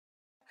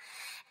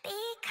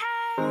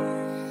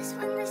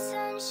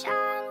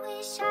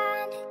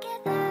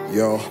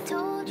Yo,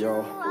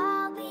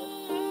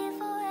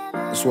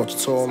 that's what you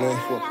told me.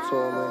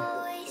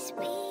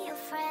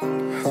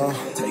 Huh?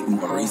 Take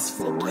MAUREEZ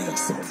for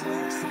ransom.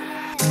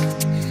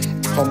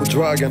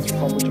 Humbledragon.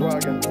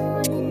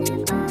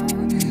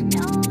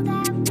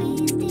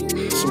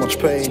 So much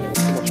pain.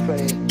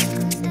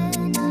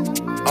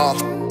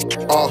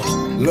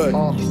 Look,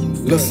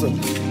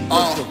 listen.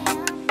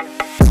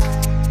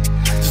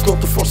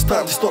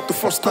 This not the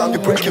first time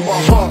you're breaking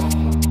my heart.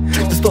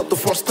 This not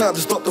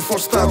the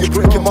first time you're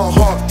breaking my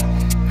heart.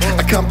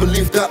 I can't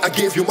believe that I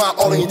gave you my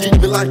all and you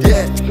did me like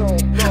that.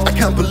 I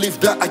can't believe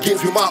that I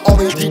gave you my all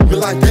and you did me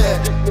like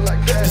that.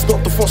 This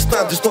not the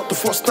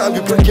first time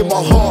you're breaking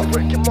my heart.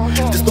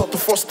 This not the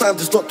first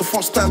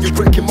time you're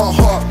breaking my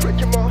heart.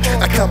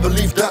 I can't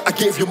believe that I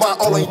gave you my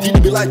all and you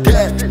did me like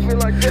that.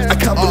 I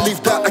can't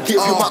believe that I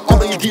gave you my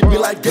all and you did me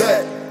like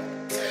that.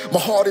 My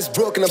heart is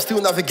broken, I'm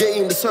still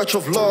navigating the search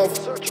of love.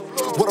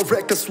 What a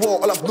reckless war,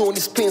 all I've known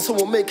is pain,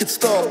 someone make it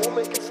stop.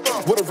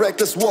 What a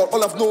reckless war,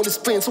 all I've known is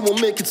pain, someone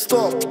make it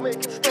stop.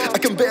 I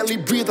can barely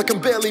breathe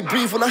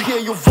when I hear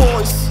your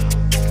voice.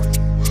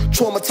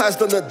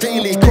 Traumatized on a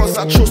daily, cause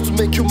I chose to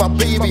make you my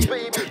baby.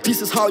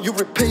 This is how you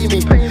repay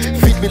me.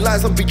 Feed me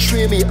lies and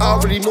betray me. I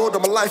already know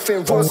that my life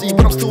ain't rosy,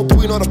 but I'm still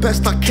doing all the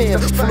best I can.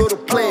 Follow the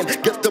plan,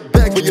 get the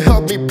bag, but you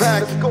held me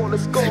back.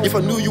 If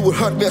I knew you would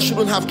hurt me, I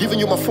shouldn't have given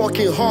you my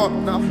fucking heart.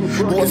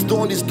 But what's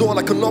done is done,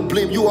 I cannot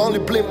blame you, I only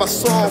blame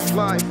myself.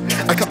 I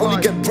can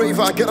only get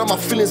braver, I get on my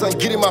feelings and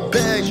get in my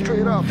bag.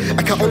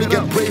 I can only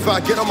get braver, I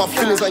get on my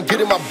feelings and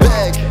get in my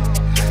bag.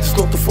 This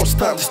not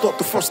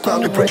the first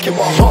time you're breaking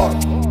my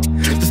heart.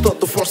 This not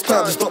the first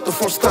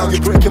time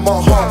you're breaking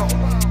my heart.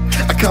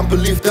 I can't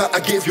believe that I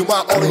gave you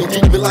my all and you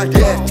did me like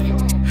that.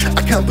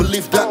 I can't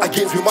believe that I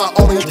gave you my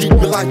all and you did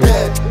me like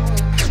that.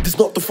 This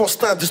not the first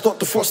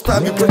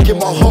time you're breaking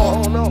my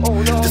heart.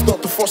 This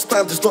not the first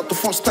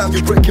time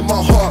you're breaking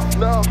my heart.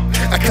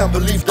 I can't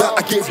believe that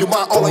I gave you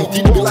my all and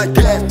you did me like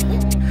that.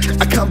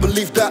 I can't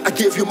believe that I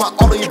gave you my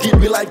all and you did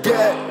me like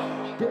that.